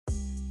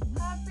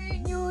Happy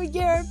New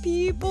Year,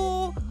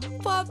 people!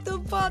 Pop the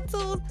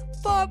bottles!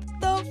 Pop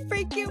the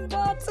freaking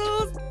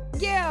bottles!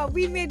 Yeah,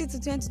 we made it to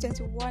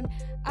 2021,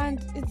 and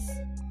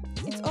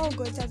it's all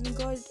good. It has been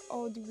good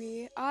all the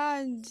way,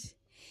 and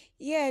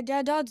yeah,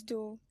 they're that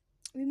though.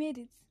 We made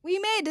it. We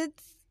made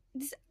it.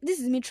 This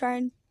is me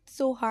trying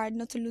so hard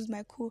not to lose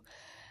my cool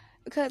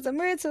because I'm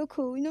really so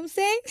cool. You know what I'm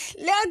saying?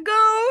 Let's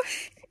go.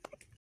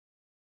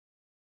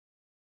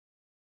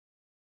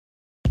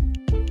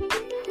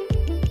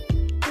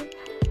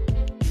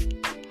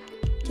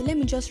 Okay, let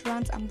me just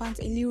rant and bant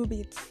a little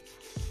bit.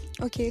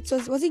 Okay,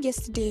 was it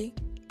yesterday?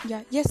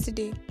 Yeah,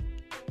 yesterday.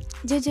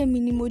 JJ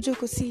Mini Mojo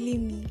Kosili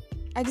me.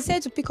 I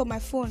decided to pick up my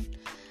phone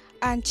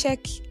and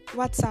check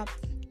WhatsApp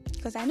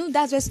because I know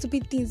that's where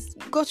stupid things.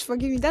 God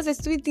forgive me. That's where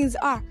stupid things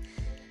are.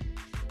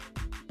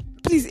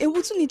 Please,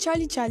 Ewutuni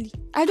Charlie.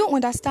 I don't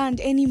understand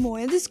anymore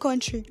in this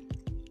country.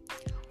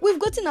 We've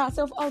gotten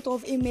ourselves out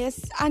of a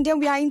mess, and then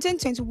we are in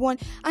 2021,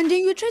 and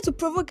then you're trying to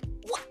provoke.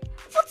 What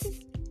is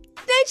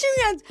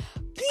Nigerians?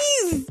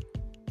 Please.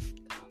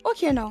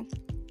 Okay, now.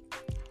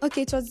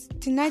 Okay, it was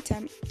the night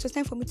time. It was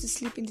time for me to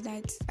sleep in the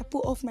night. I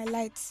put off my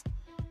lights.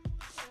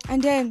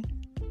 And then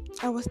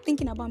I was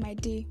thinking about my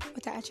day,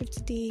 what I achieved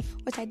today,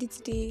 what I did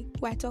today,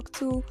 who I talked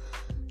to,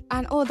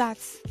 and all that.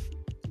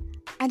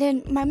 And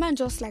then my mind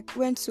just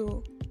went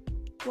to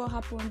what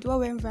happened, what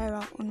went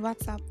viral on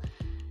WhatsApp.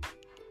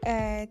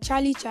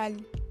 Charlie.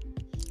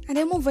 And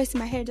then one voice in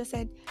my head just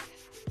said,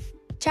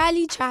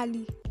 Charlie.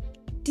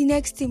 The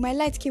next thing, my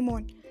light came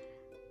on.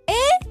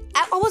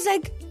 I was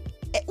like,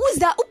 who's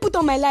that? Who put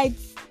on my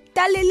lights?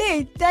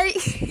 Talele.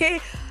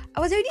 I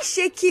was already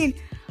shaking.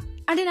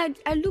 And then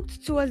I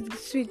looked towards the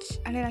switch,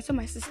 and then I saw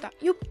my sister.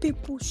 You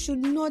people should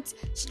not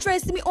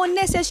stress me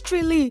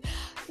unnecessarily.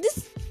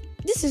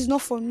 This is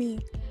not for me.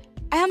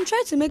 I am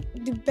trying to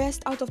make the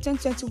best out of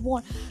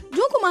 2021.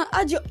 Don't come and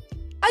add your...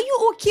 Are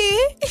you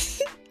okay?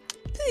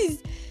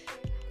 Please.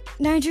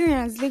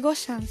 Nigerians,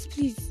 Lagosians,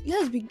 please.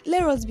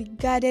 Let us be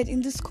guarded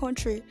in this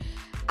country.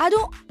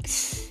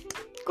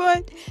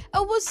 God, I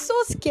was so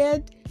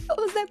scared. I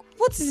was like,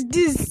 what is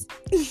this?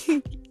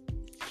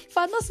 If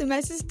I had not seen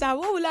my sister,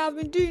 what would I have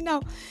been doing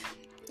now?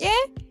 Yeah?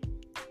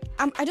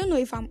 I don't know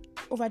if I'm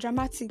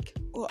over-dramatic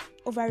or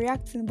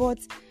overreacting, but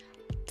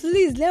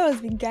please, let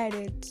us be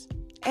guided.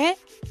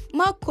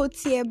 Marco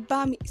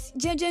Tiebami,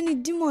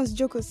 Jejeni demons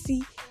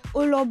Jokosi,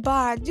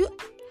 Oloba. The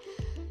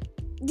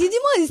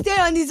demon is staying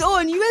on his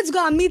own. You went to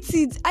go and meet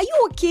it. Are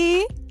you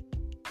okay?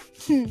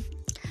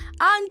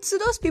 And to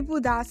those people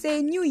that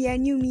say New Year,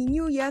 new me,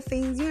 New Year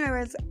things, New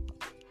Year,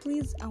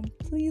 please.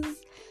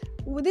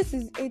 Well, this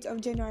is 8th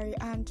of January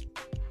and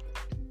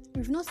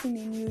we've not seen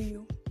a new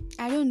you.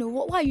 I don't know.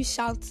 Why are you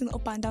shouting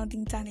up and down the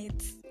internet?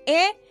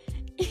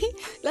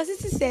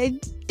 Lasisi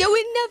said there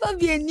will never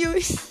be a new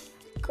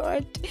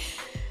God.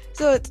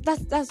 So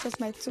that's just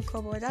my 2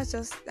 cover. That's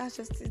just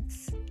it.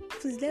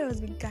 Please let us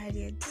be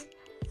guided.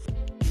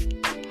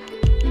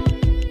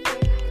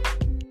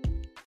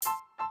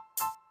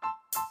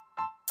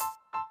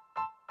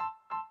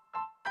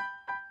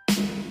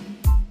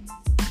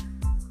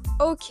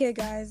 Okay,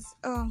 guys.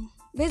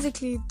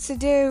 Basically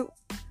today,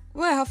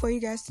 what I have for you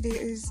guys today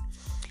is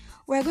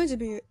we're going to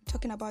be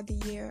talking about the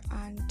year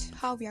and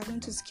how we are going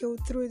to scale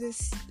through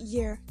this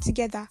year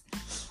together.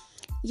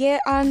 Yeah,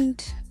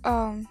 and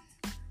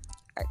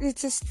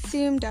it's a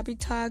theme that we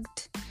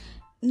tagged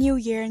New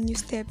Year, New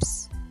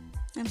Steps.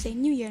 I'm saying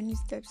New Year, New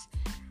Steps.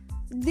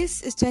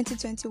 This is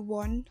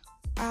 2021,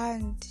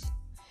 and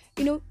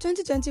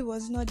 2020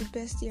 was not the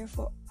best year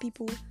for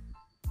people.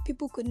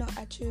 People could not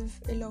achieve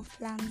a lot of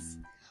plans,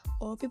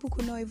 or people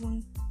could not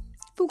even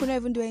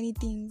do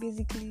anything.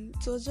 Basically,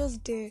 it was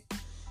just there.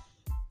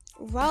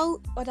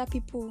 While other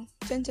people,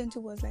 2020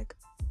 was like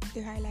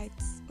the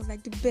highlights, was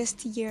like the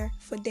best year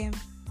for them.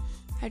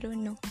 I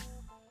don't know.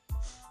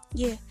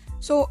 Yeah.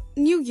 So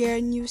New Year,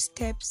 New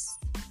Steps.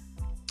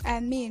 I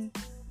mean,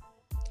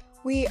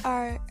 we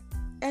are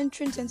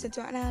entering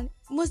 2021, and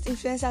most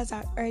influencers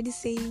are already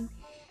saying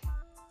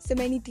so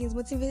many things.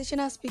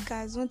 Motivational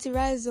speakers want to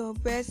rise up.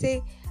 Where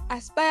say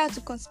aspire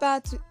to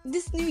conspire to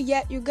this new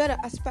year. You gotta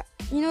aspire.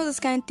 This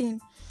kind of thing.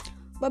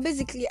 But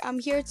basically, I'm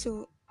not here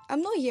to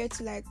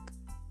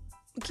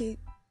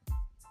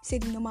say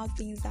the normal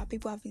things that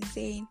people have been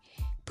saying.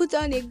 Put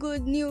on a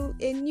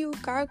new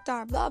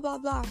character, blah blah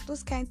blah,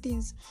 those kind of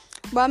things.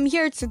 But I'm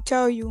here to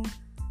tell you,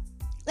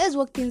 let's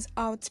work things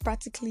out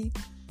practically,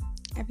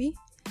 Abby,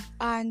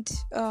 and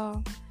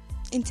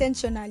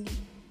intentionally.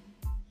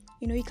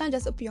 You can't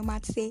just open your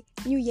mouth, say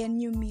new year,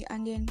 new me,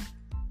 and then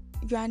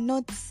you are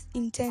not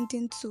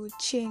intending to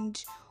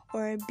change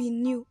or be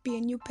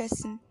a new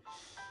person.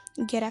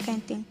 Get that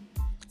kind of thing.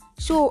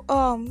 So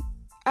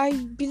I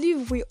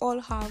believe we all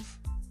have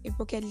a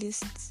bucket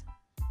list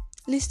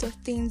of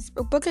things.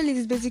 A bucket list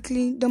is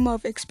basically the number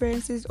of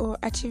experiences or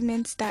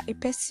achievements that a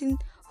person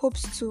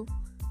hopes to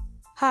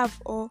have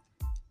or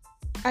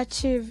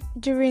achieve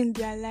during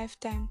their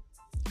lifetime.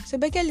 So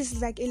bucket list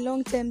is like a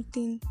long-term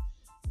thing.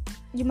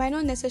 You might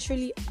not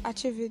necessarily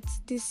achieve it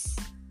this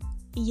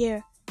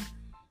year.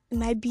 It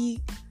might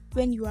be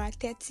when you are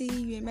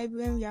 30, maybe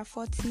when you are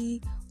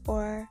 40,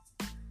 or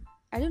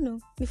I don't know,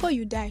 before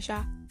you die,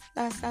 sha.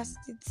 That's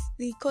it's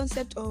the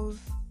concept of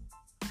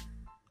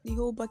the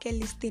whole bucket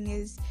list thing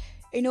is,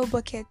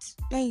 bucket.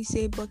 When you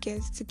say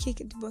bucket, to kick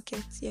the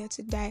bucket,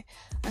 to die,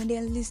 and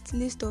then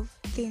list of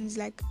things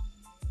like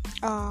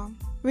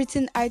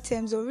written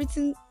items or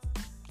written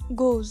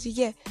goals.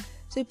 Yeah,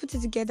 so you put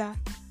it together.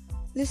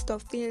 List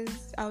of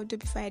things I'll do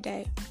before I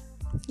die.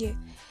 Yeah.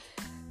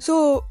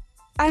 So,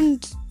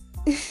 and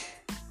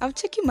I'm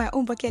checking my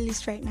own bucket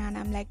list right now, and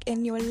I'm like,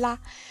 Eniola,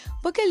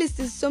 bucket list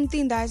is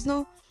something that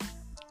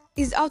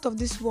is out of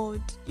this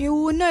world. You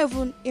will not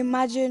even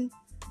imagine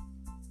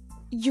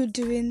you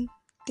doing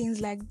things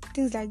like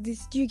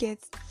this. Do you get?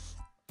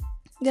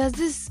 There's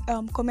this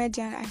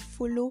comedian I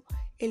follow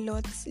a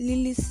lot,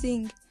 Lily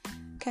Singh.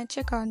 Can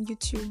check her on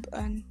YouTube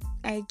and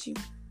IG.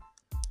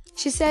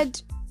 She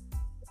said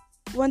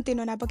one thing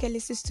on her bucket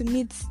list is to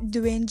meet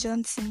Dwayne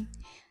Johnson.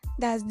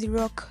 That's The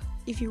Rock,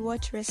 if you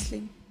watch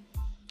wrestling.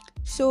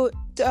 So,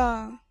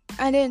 and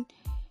then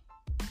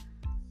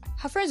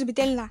her friends will be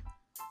telling her,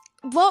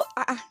 well,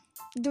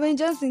 Dwayne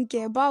Johnson,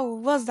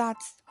 what's that?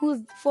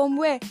 Who's from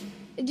where?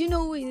 Do you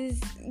know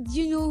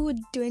who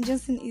Dwayne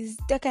Johnson is?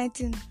 That kind of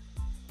thing.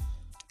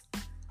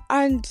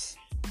 And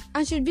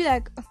she'd be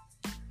like,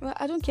 well,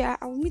 I don't care,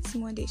 I'll meet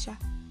him one day, sha.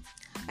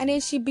 And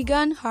then she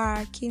began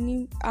her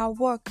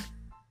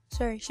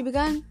She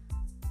began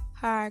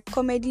her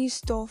comedy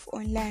stuff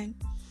online.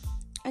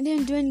 And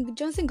then Dwayne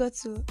Johnson got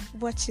to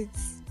watch it.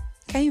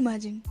 Can you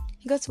imagine?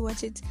 He got to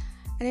watch it.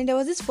 And then there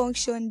was this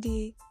function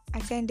they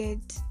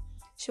attended.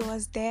 She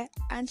was there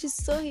and she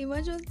saw him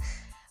and she was,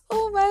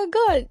 oh my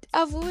God,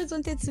 I've always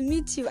wanted to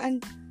meet you.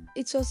 And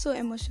it was so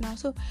emotional.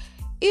 So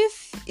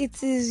if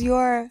it is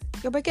your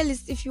bucket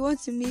list, if you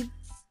want to meet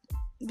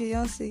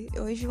Beyonce,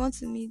 or if you want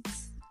to meet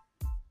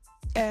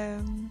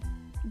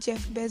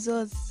Jeff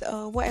Bezos,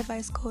 or whatever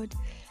it's called,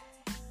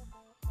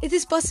 it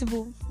is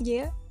possible.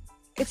 Yeah,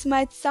 it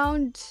might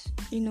sound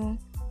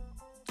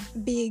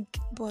big,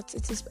 but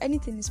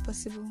anything is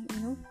possible.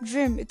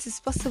 Dream, it is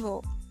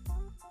possible.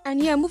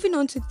 And moving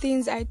on to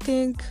things I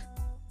think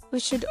we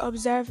should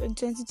observe in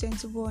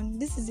 2021.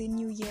 This is a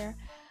new year,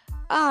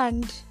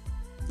 and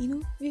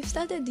we've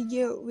started the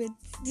year with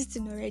this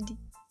thing already.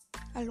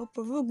 Hello,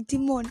 provoke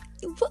demon.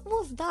 What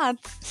was that?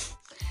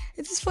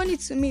 It is funny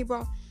to me,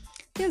 but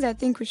things I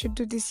think we should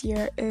do this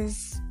year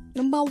is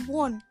number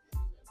one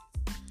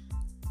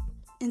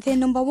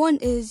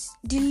is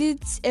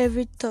delete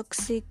every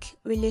toxic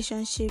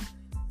relationship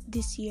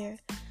this year.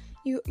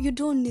 You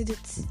don't need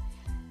it.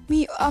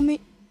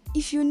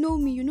 If you know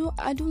me,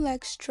 I don't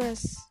like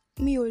stress.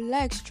 I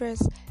like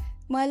stress.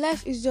 My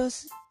life is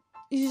just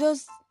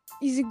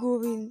easy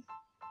going.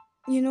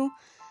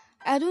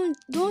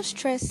 Don't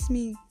stress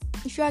me.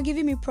 If you are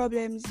giving me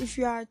problems, if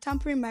you are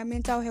tampering my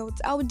mental health,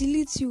 I will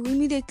delete you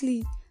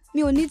immediately.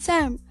 Me on need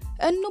time.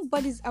 And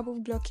nobody's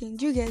above blocking.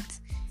 Do you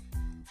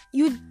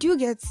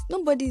get?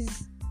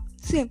 Nobody's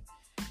same.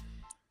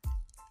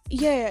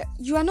 Yeah,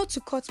 you are not to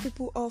cut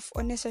people off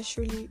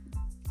unnecessarily.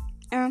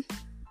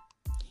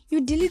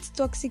 You delete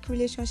toxic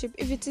relationship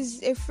if it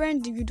is a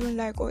friend you don't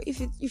like, or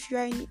if you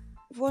are in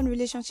one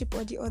relationship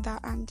or the other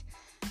and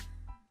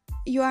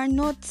you are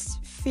not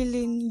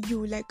feeling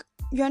you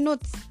are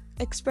not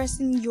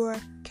expressing your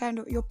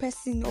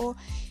person, or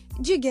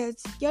do you get?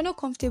 You're not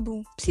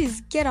comfortable.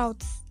 Please get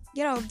out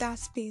of that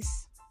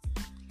space.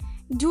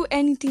 Do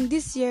anything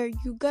this year.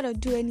 You gotta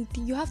do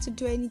anything. You have to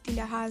do anything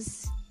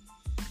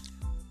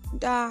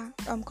that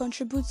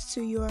contributes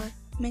to your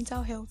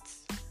mental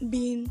health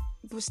being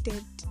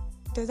boosted.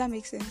 Does that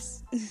make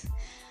sense?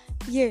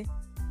 Yeah.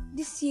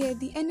 This year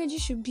the energy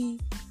should be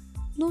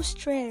no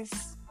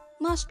stress.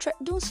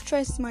 Don't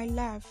stress my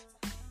life.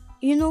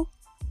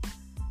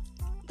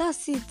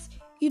 That's it.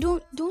 You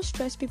don't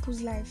stress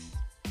people's life.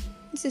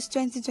 This is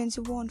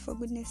 2021, for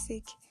goodness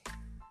sake.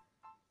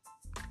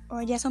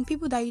 Or there are some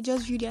people that you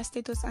just view their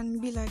status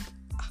and be like,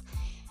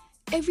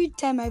 every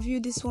time I view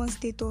this one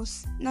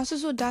status, now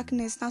so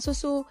darkness, now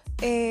so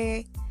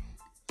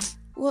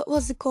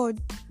what's it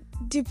called?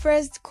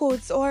 Depressed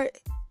quotes, or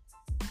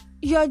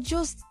it's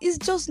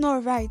just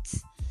not right.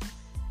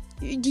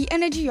 The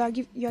energy you are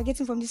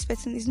getting from this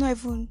person is not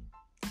even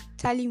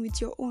tallying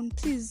with your own.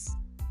 Please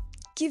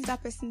give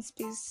that person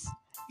space.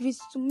 If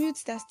it's to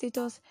mute their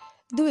status,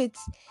 do it.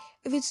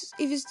 If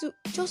it's to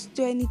just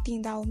do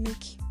anything that will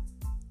make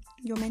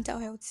your mental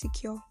health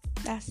secure,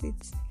 that's it.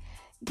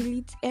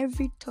 Delete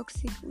every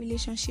toxic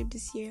relationship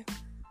this year.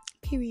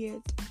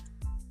 Period.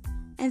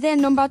 And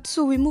then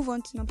we move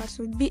on to number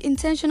 2. Be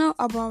intentional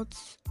about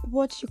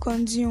what you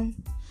consume.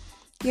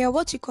 Yeah,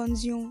 what you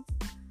consume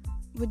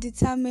will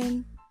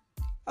determine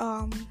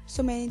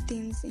so many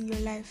things in your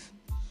life.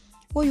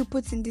 What you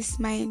put in this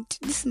mind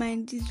is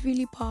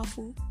really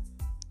powerful.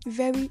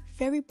 Very,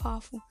 very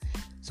powerful.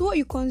 So what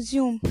you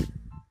consume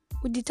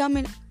will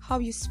determine how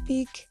you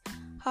speak,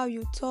 how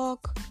you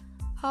talk,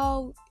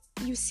 how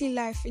you see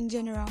life in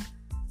general.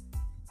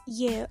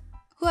 Yeah.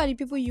 Who are the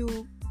people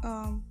you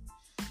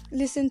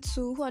listen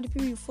to? Who are the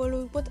people you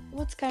follow?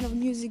 What kind of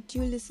music do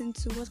you listen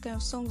to? What kind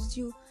of songs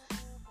do you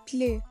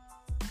play?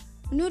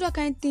 That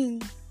kind of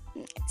thing.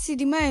 See,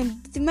 the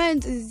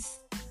mind is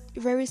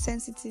very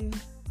sensitive.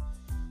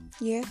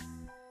 Yeah,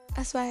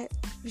 that's why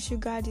we should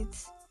guard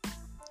it.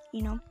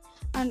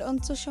 And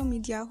on social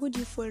media, who do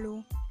you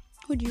follow?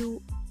 Who do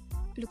you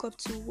look up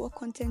to? What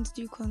content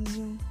do you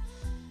consume?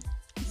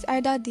 It's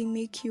either they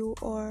make you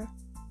or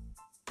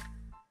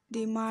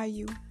they mar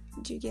you.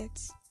 Do you get?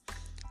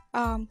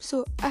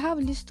 So I have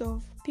a list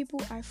of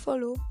people I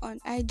follow on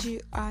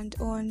IG and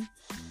on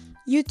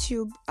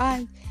YouTube,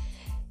 and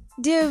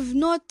they've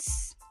not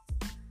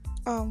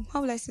how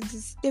will I say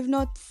this? They've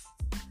not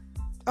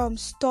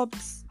stopped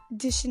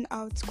dishing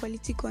out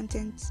quality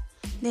content.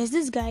 There's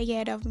this guy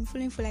here that I've been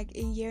following for like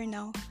a year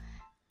now.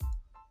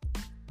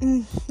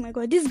 My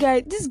God, this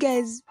guy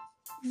is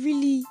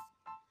really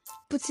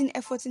putting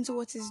effort into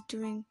what he's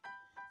doing.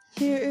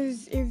 He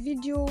is a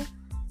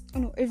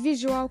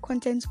visual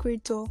content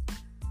creator.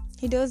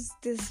 He does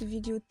this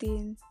video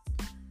thing.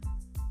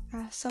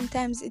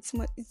 Sometimes it's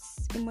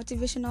a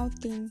motivational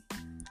thing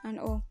and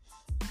all.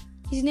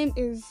 His name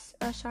is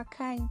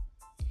Shakine.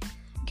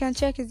 You can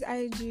check his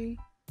IG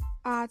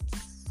at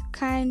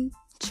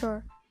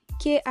Kinture,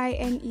 Kine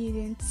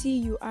then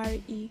Ture.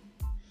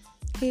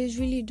 He is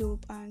really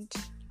dope, and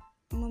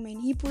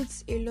he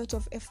puts a lot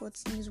of effort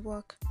in his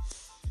work.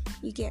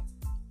 You get.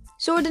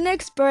 So the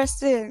next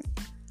person,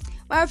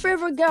 my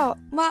favorite girl,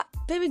 my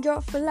baby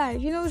girl for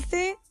life. You know what I'm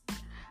saying?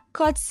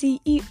 Called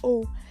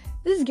CEO.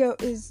 This girl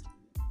is.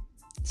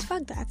 It's the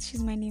fact that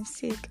she's my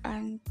namesake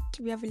and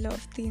we have a lot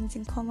of things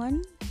in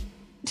common.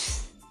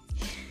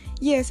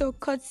 Yeah, so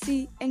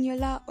Kotsi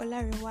Eniola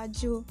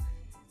Olarewaju.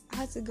 I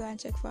had to go and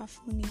check for her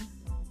full name.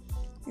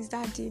 It's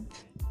that deep.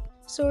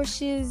 So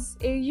she's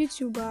a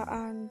YouTuber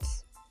and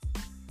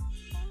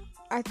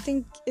I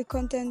think a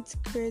content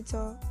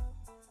creator.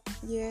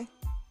 Yeah,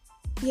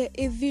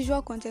 a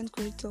visual content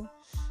creator.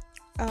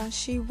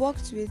 She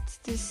worked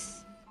with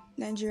this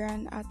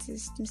Nigerian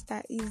artist,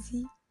 Mr.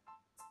 Easy.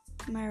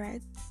 Am I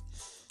right?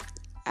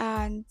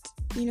 And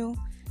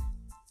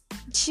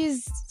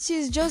she's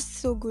just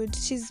so good.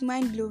 She's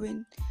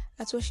mind-blowing.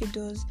 That's what she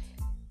does.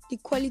 The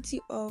quality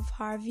of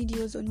her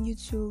videos on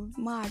YouTube,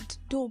 mad,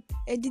 dope.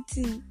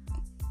 Editing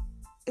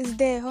is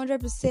there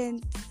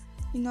 100%.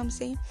 You know what I'm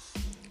saying?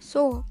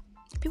 So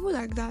people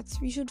like that,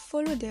 we should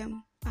follow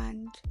them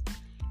and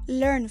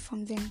learn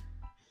from them.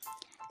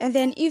 And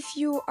then if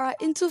you are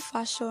into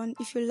fashion,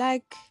 if you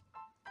like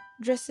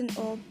dressing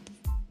up,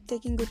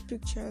 taking good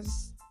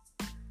pictures,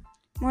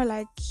 more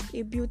like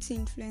a beauty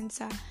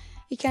influencer,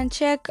 you can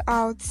check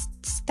out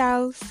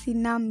Style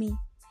Sinami.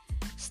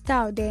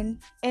 Style then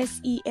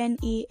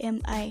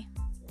Senami.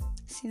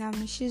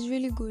 Sinami. She's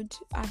really good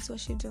at what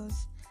she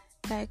does.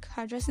 Like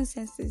her dressing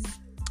sense is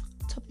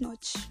top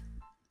notch.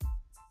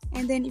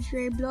 And then if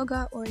you're a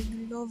blogger or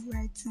you love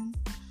writing,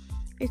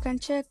 you can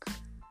check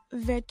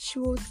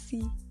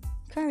Virtuosi.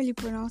 Can't really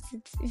pronounce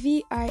it.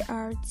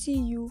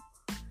 Virtuousi.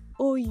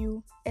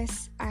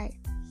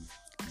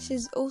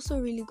 She's also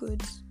really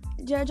good.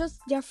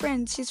 They're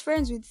friends. She's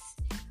friends with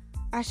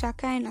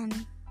Ashakain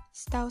and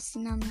Style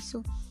Sinami,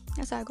 so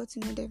that's how I got to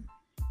know them.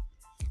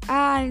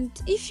 And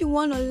if you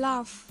want to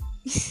laugh,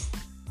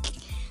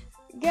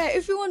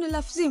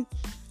 see,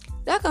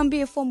 that can be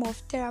a form of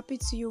therapy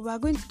to you. We're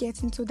going to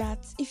get into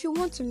that. If you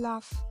want to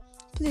laugh,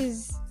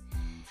 please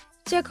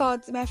check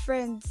out my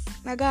friends,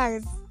 my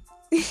guys.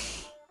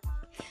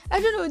 I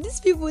don't know, these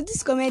people,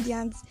 these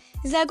comedians,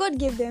 it's like God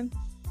gave them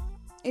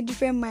a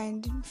different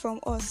mind from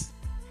us.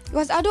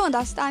 Because I don't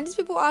understand. These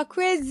people are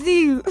crazy.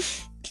 You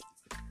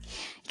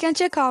can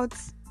check out.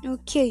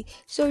 Okay,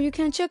 so you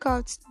can check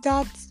out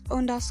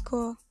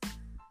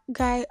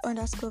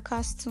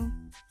that_guy_castum.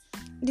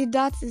 The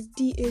that is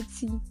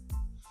DAT.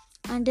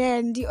 And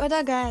then the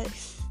other guy,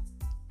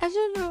 I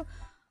don't know,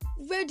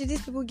 where did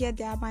these people get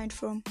their mind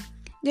from?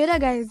 The other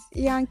guy is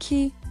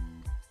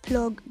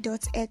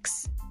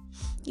yankeeplug.x.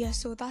 Yeah,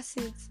 so that's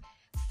it.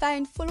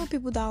 Fine, follow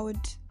people that would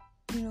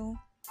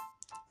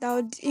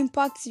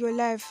impact your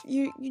life.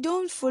 You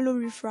don't follow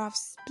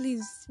riffraffs,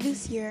 please.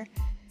 This year,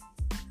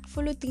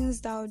 follow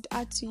things that would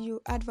add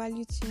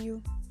value to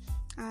you.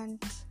 And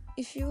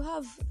if you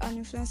have an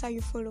influencer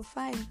you follow,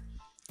 fine,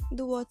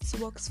 do what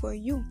works for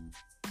you.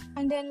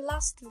 And then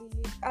lastly,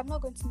 I'm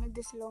not going to make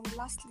this long.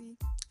 Lastly,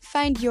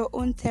 find your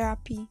own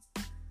therapy.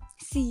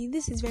 See,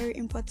 this is very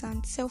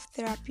important.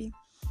 Self-therapy.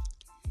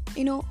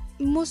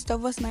 Most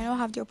of us might not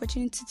have the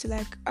opportunity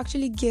to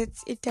actually get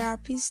a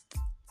therapist,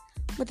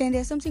 but then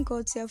there's something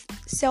called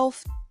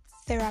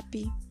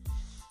self-therapy,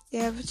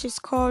 which is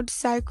called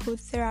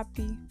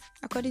psychotherapy,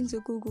 according to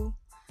Google.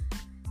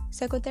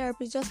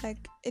 Psychotherapy is just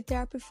like a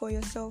therapy for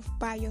yourself,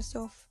 by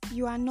yourself.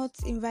 You are not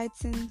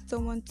inviting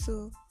someone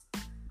to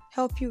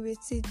help you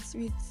with it.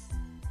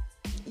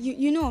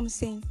 You know what I'm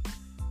saying?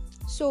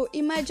 So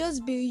it might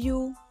just be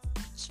you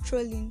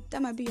strolling.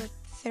 That might be your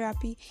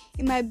therapy.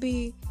 It might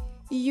be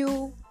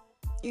you,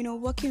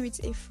 walking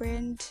with a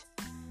friend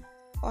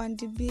on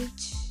the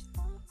beach,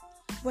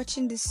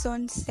 watching the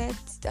sunset,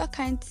 that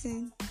kind of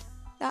thing.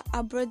 that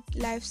abroad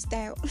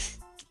lifestyle.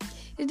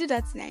 They do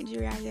that in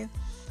Nigeria, yeah.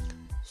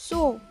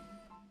 So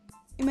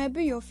it might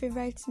be your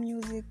favorite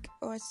music,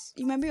 or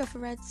it might be your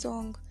favorite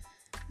song.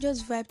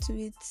 Just vibe to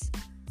it.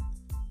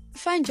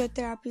 Find your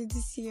therapy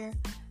this year.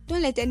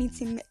 Don't let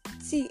anything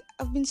see.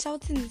 I've been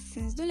shouting it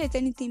since. Don't let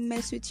anything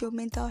mess with your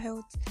mental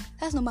health.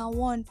 That's number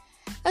one.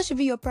 That should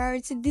be your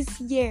priority this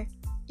year.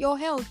 Your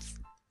health,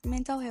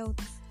 mental health.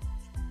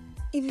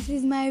 If it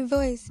is my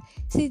voice,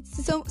 see,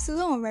 some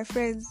of my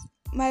friends,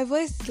 my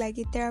voice is like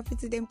a therapy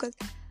to them because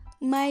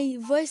my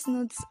voice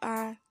notes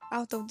are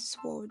out of this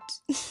world.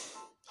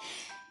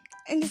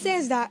 In the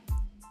sense that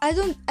I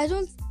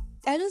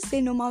don't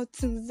say normal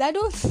things.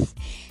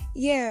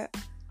 Yeah,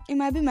 it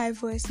might be my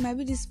voice, it might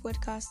be this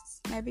podcast,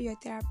 it might be your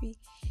therapy.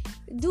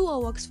 Do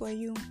what works for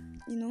you.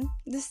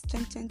 This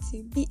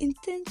 2020, be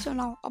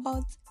intentional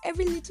about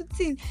every little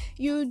thing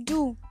you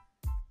do.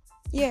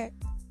 Yeah,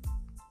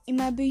 it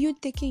might be you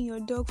taking your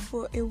dog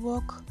for a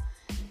walk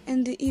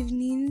in the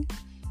evening.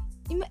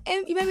 It might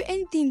be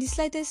anything, the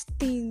slightest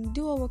thing.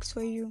 Do what works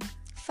for you.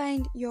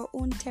 Find your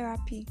own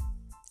therapy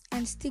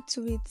and stick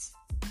to it.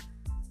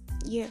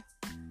 Yeah.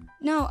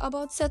 Now,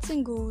 about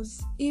setting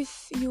goals.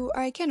 If you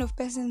are a kind of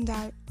person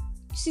that,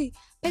 see,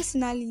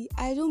 personally,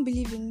 I don't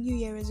believe in New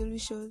Year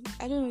resolution.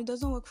 I don't know, it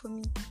doesn't work for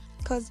me.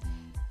 Because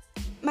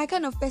my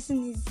kind of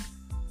person is,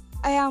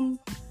 I am,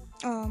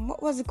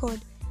 what's it called?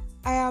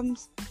 I'm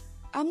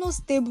not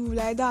stable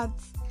like that.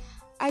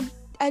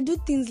 I do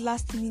things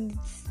last minute.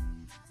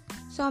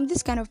 So I'm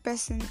this kind of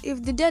person.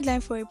 If the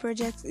deadline for a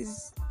project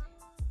is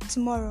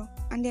tomorrow,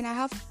 and then I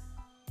have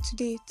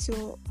today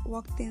to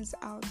work things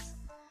out,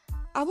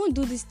 I won't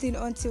do this thing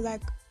until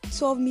like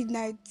 12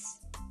 midnight.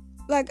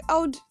 Like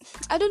I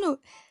don't know.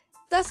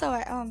 That's how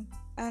I am.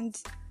 And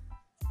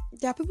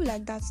there are people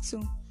like that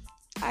too.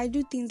 I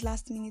do things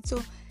last minute.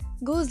 So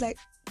goals like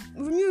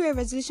New Year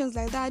resolutions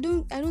like that, I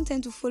don't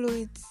tend to follow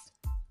it.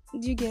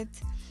 Do you get?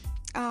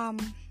 I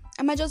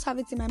might just have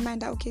it in my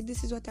mind that, okay,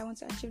 this is what I want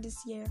to achieve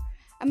this year.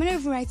 I might not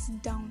even write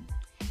it down.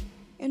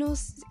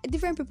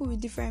 Different people with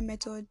different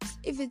methods.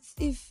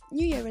 If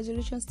New Year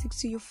resolution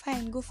sticks to you,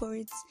 fine, go for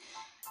it.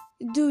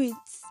 Do it.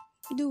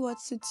 Do what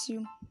suits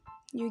you.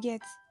 You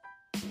get?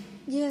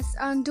 Yes,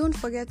 and don't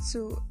forget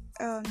to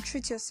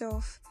treat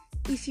yourself.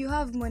 If you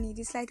have money,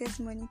 the slightest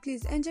money,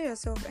 please enjoy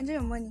yourself. Enjoy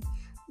your money.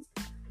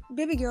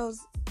 Baby girls,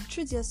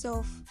 treat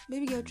yourself.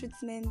 Baby girl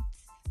treatment.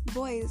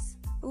 Boys,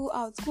 go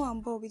out, go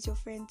and ball with your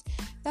friends.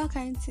 That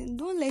kind of thing.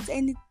 Don't let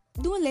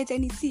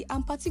any see.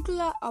 I'm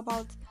particular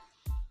about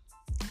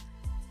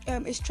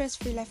a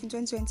stress-free life in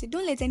 2020.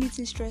 Don't let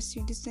anything stress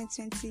you this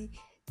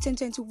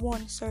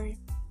 2021, sorry.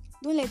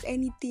 Don't let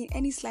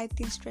any slight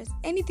thing stress.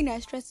 Anything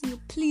that's stressing you,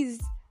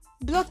 please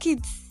block it.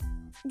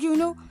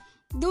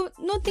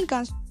 Nothing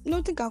can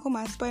come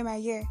and spoil my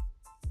year.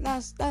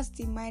 That's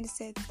the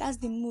mindset. That's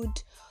the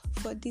mood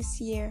for this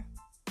year.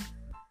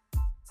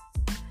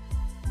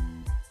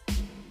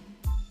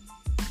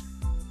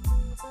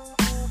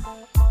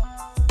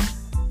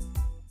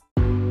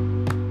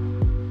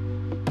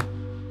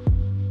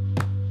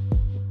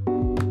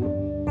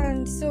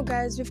 So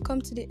guys, we've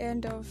come to the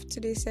end of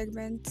today's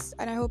segment,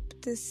 and I hope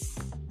this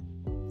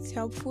is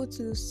helpful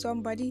to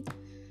somebody.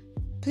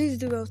 Please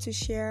do well to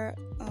share,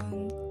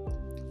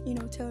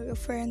 tell your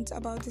friends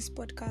about this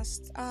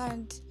podcast,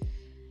 and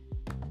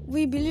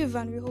we believe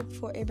and we hope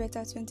for a better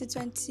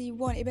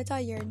 2021, a better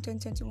year in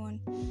 2021.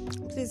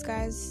 Please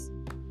guys,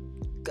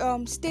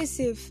 stay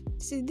safe.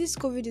 See, this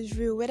COVID is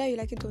real, whether you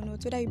like it or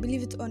not, whether you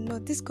believe it or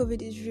not, this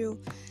COVID is real.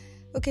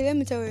 Okay, let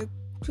me tell you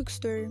a quick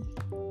story.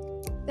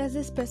 There's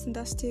this person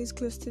that stays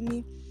close to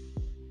me.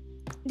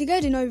 The guy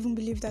did not even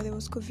believe that there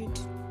was COVID.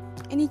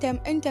 Anytime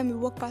we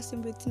walk past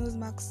him with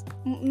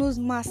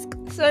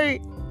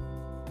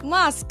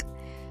mask.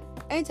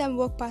 Anytime we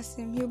walk past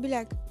him, he'll be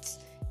like,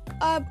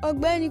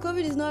 Ogbeni,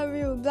 COVID is not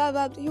real, blah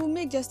blah. He will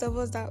make jest of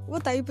us that,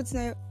 what are you putting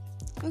on your...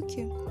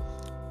 Okay.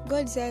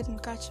 God decided to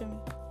catch him.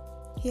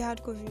 He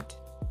had COVID.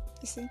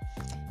 You see?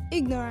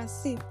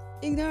 Ignorance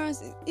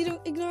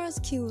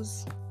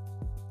kills.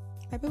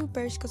 My people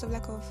perish because of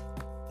lack of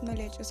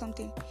knowledge or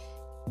something.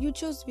 You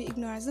chose to be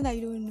ignorant. It's not that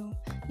you don't know.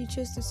 You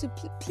chose to. So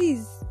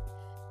please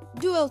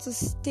do well to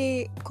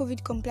stay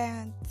COVID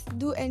compliant.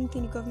 Do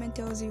anything the government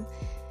tells you.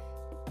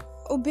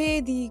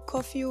 Obey the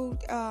curfew.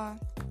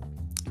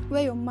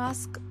 Wear your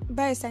mask.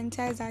 Buy a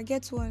sanitizer.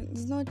 Get one.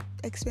 It's not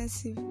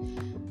expensive.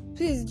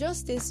 Please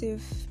just stay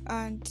safe,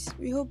 and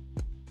we hope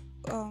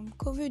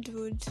COVID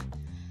would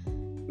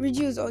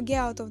reduce or get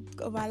out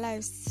of our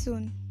lives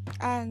soon.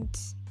 And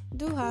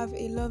do have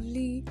a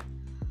lovely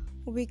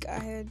week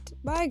ahead.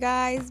 Bye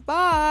guys.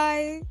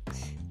 Bye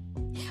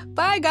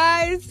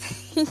guys.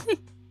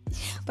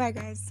 Bye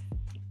guys.